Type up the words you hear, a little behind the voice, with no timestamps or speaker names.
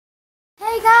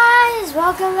guys,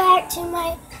 welcome back to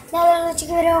my another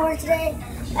chicken video over today.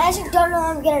 I actually don't know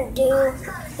what I'm gonna do.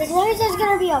 This next is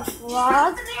gonna be a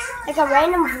vlog, like a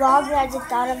random vlog that I just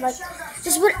thought of, like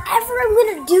just whatever I'm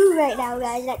gonna do right now,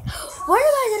 guys. Like, what am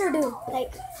I gonna do?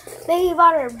 Like, maybe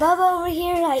about our Bubba over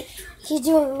here, like he's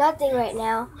doing nothing right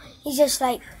now. He's just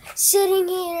like sitting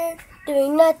here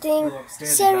doing nothing,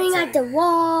 staring at the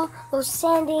wall, or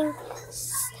standing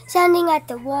at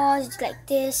the wall, just like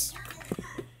this.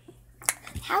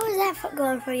 How is that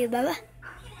going for you, Bubba?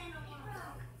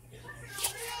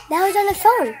 Now he's on the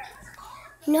phone.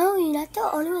 No, you're not the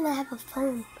only one that have a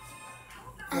phone.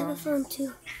 I have a phone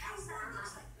too.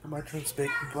 My phone's big.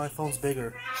 My phone's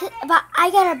bigger. But I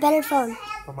got a better phone.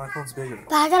 But my phone's bigger.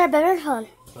 But I got a better phone.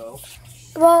 So?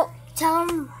 Well, tell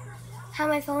him how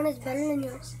my phone is better than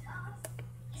yours.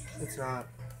 It's not.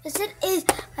 Yes, it is.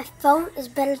 My phone is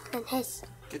better than his.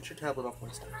 Get your tablet off my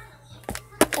stuff.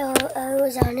 Oh, it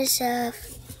was on his stuff.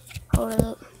 Hold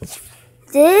up.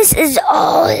 This is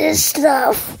all his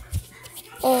stuff.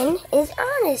 And it's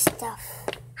on his stuff.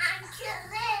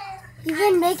 You've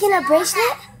been making a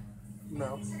bracelet?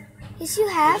 No. Yes, you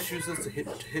I have. just use this to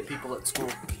hit people at school.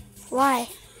 Why?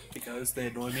 Because they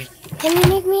annoy me. Can you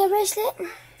make me a bracelet?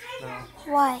 No.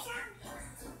 Why?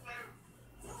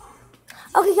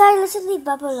 Okay, guys, let's just leave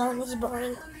Bubba alone. He's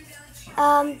boring.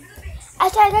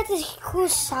 After I got this cool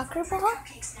soccer ball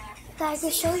that I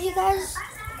can show you guys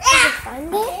if I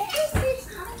can find it.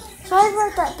 Sorry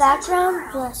for that background,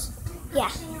 plus,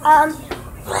 yeah.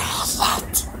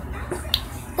 Bracelet.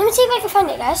 Let me see if I can find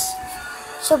it, guys.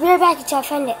 So be right back until I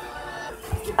find it.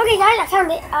 Okay, guys, I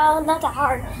found it. Not that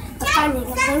hard of finding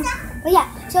everything, but yeah.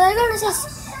 So I'm gonna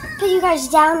just put you guys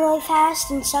down really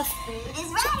fast and stuff.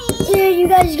 So here you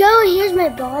guys go. Here's my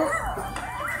ball.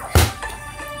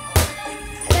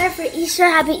 For Easter,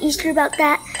 happy Easter about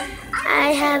that.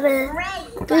 I have a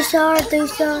 3-star. I have a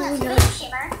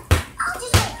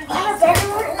better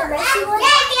one and a messy one. I'm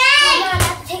gonna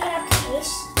have to take it out the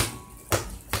case.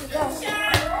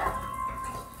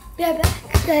 Be right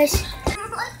back, guys.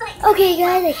 Okay,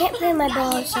 guys, I can't play my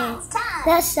ball, so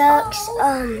that sucks.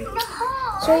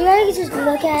 So you guys can just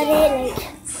look at it, like,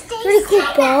 pretty cool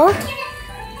ball.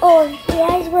 Oh, if you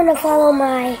guys wanna follow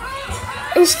my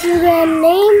Instagram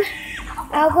name,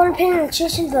 I'll go and pin in the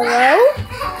description below,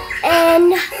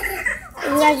 and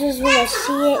you guys just want to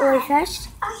see it really fast.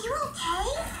 Are you okay?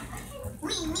 We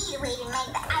need a way to make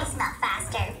the ice melt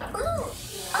faster. Ooh,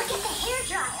 I'll get the hair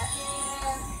dryer.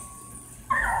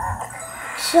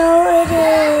 So it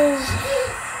is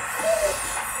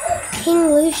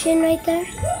King.Lucean right there.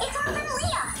 It's our friend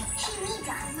Leah. She needs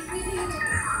us.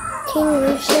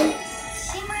 King.Lucean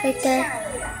right there.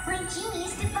 Like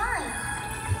genies divine.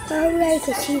 I hope you guys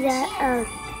can see that.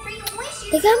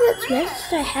 Look how much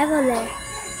messages I have on there.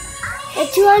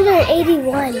 It's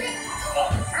 281.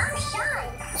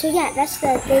 So yeah, that's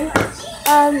the thing.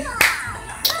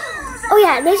 Oh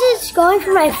yeah, this is going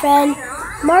for my friend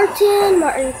Martin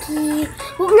Key.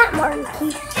 Well, not Martin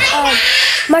Key.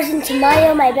 Martin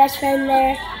Tamayo, my best friend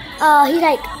there. He's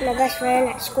like my best friend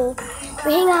at school.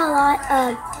 We hang out a lot.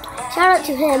 Shout out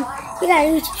to him. He got a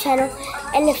YouTube channel.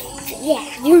 And if, yeah,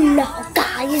 you know,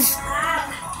 guys.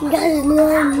 You guys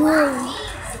know me.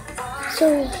 So,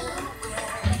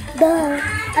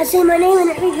 I say my name in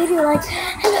every video, like,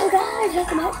 hello guys,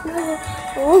 welcome back to my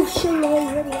Ocean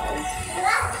video.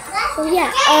 So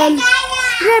yeah,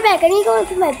 be right back. I need to go and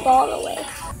put my ball away.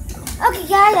 Okay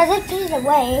guys, I just put it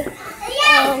away.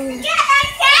 And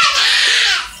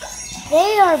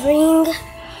they are being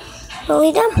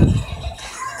bullied them.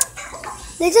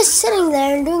 They're just sitting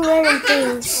there and doing random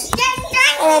things.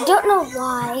 And I don't know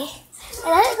why.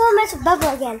 And I didn't go mess with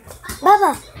Bubba again.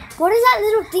 Bubba, what is that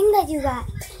little thing that you got?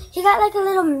 You got like a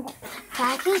little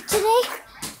package today?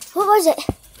 What was it?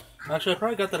 Actually, I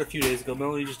probably got that a few days ago.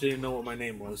 Melody just didn't know what my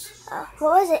name was. What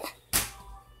was it?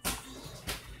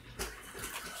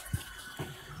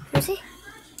 Let me see.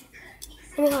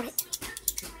 Let me hold it.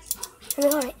 Let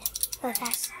me hold it. Really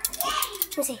fast.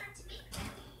 Let me see.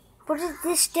 What does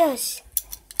this do?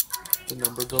 The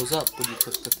number goes up when you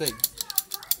click the thing.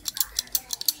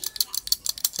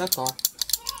 That's all.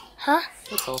 Huh?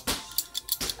 That's all.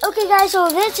 Okay guys, so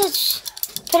this is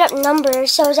put up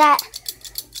numbers, so is that